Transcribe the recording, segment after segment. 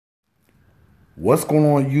What's going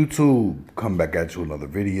on, YouTube? Come back at you another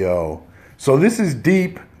video. So this is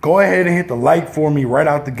deep. Go ahead and hit the like for me right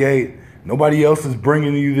out the gate. Nobody else is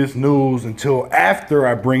bringing you this news until after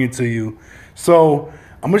I bring it to you. So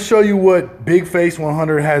I'm gonna show you what Big Face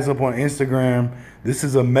 100 has up on Instagram. This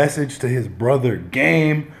is a message to his brother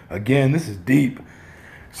Game. Again, this is deep.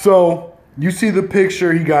 So you see the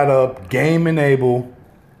picture he got up, Game Enable.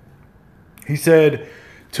 He said,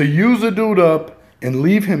 to use a dude up and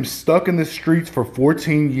leave him stuck in the streets for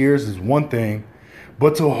 14 years is one thing,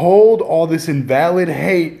 but to hold all this invalid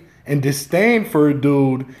hate and disdain for a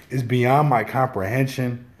dude is beyond my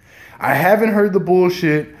comprehension. I haven't heard the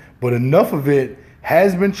bullshit, but enough of it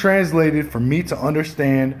has been translated for me to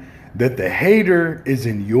understand that the hater is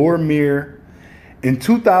in your mirror. In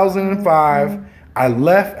 2005, I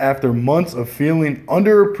left after months of feeling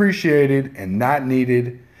underappreciated and not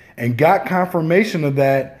needed, and got confirmation of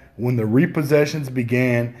that when the repossessions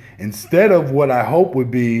began, instead of what I hope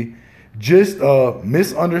would be just a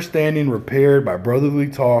misunderstanding repaired by brotherly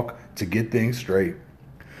talk to get things straight.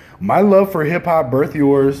 My love for hip-hop birthed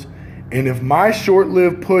yours, and if my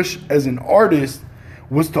short-lived push as an artist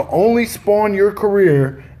was to only spawn your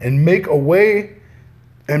career and make a way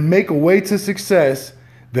to success,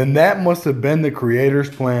 then that must have been the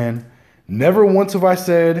creator's plan. Never once have I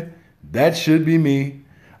said, that should be me.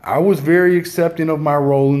 I was very accepting of my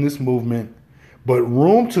role in this movement, but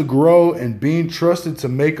room to grow and being trusted to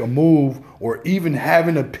make a move or even have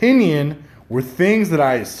an opinion were things that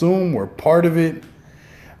I assumed were part of it.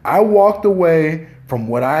 I walked away from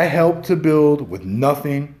what I helped to build with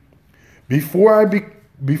nothing. Before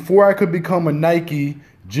I could become a Nike,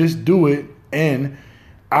 just do it, and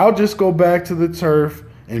I'll just go back to the turf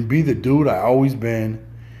and be the dude I always been.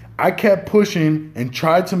 I kept pushing and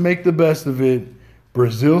tried to make the best of it.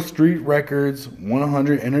 Brazil Street Records,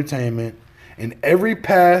 100 Entertainment, and every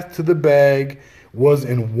path to the bag was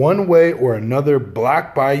in one way or another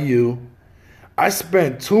blocked by you. I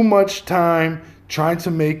spent too much time trying to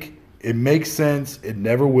make it make sense. It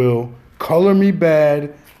never will. Color me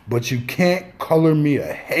bad, but you can't color me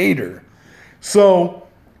a hater. So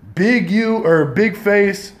Big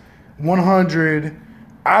Face 100,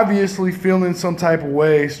 obviously feeling some type of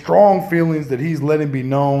way, strong feelings that he's letting be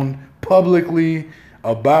known publicly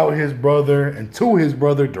about his brother and to his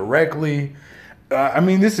brother directly. I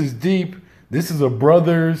mean, this is deep. This is a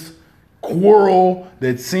brother's quarrel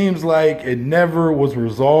that seems like it never was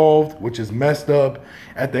resolved, which is messed up.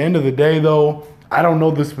 At the end of the day, though, I don't know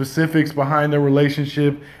the specifics behind their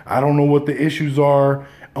relationship. I don't know what the issues are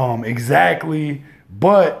exactly.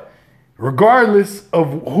 But regardless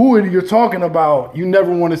of who you're talking about, you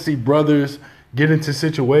never want to see brothers get into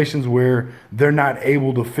situations where they're not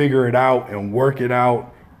able to figure it out and work it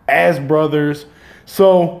out as brothers.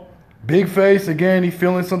 So Big Face, again, he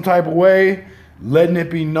feeling some type of way, letting it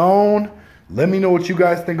be known. Let me know what you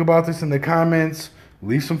guys think about this in the comments.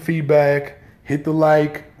 Leave some feedback, hit the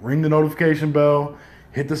like, ring the notification bell,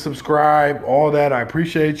 hit the subscribe, all that. I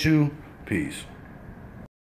appreciate you. Peace.